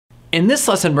In this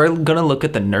lesson, we're gonna look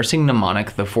at the nursing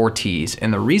mnemonic, the 4 T's.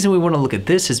 And the reason we wanna look at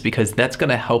this is because that's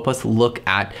gonna help us look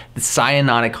at the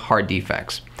cyanotic heart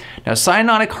defects. Now,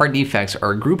 cyanotic heart defects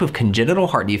are a group of congenital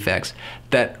heart defects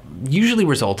that usually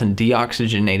result in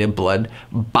deoxygenated blood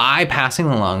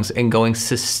bypassing the lungs and going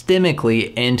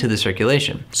systemically into the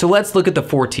circulation. So let's look at the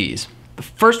 4 T's. The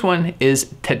first one is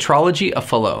tetralogy of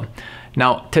Fallot.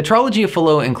 Now, tetralogy of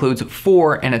Fallot includes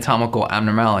 4 anatomical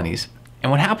abnormalities. And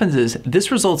what happens is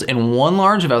this results in one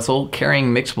large vessel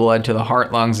carrying mixed blood to the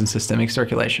heart, lungs, and systemic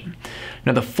circulation.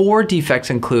 Now, the 4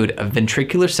 defects include a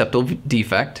ventricular septal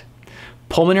defect,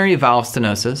 pulmonary valve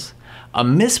stenosis, a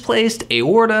misplaced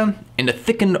aorta, and a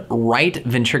thickened right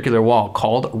ventricular wall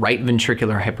called right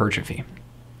ventricular hypertrophy.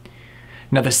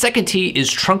 Now, the second T is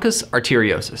truncus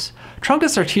arteriosus.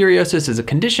 Truncus arteriosus is a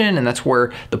condition, and that's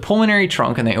where the pulmonary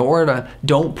trunk and the aorta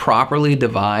don't properly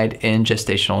divide in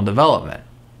gestational development.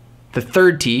 The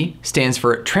third T stands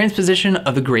for transposition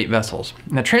of the great vessels.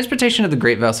 Now, transportation of the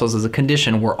great vessels is a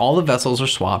condition where all the vessels are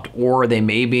swapped or they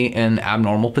may be in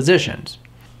abnormal positions.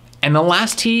 And the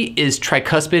last T is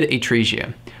tricuspid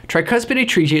atresia. Tricuspid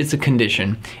atresia is a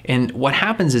condition, and what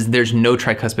happens is there's no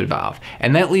tricuspid valve,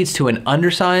 and that leads to an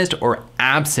undersized or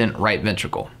absent right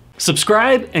ventricle.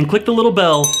 Subscribe and click the little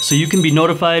bell so you can be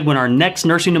notified when our next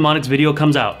nursing mnemonics video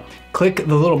comes out. Click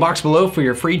the little box below for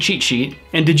your free cheat sheet.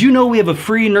 And did you know we have a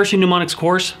free nursing mnemonics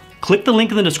course? Click the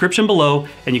link in the description below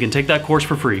and you can take that course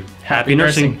for free. Happy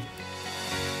nursing.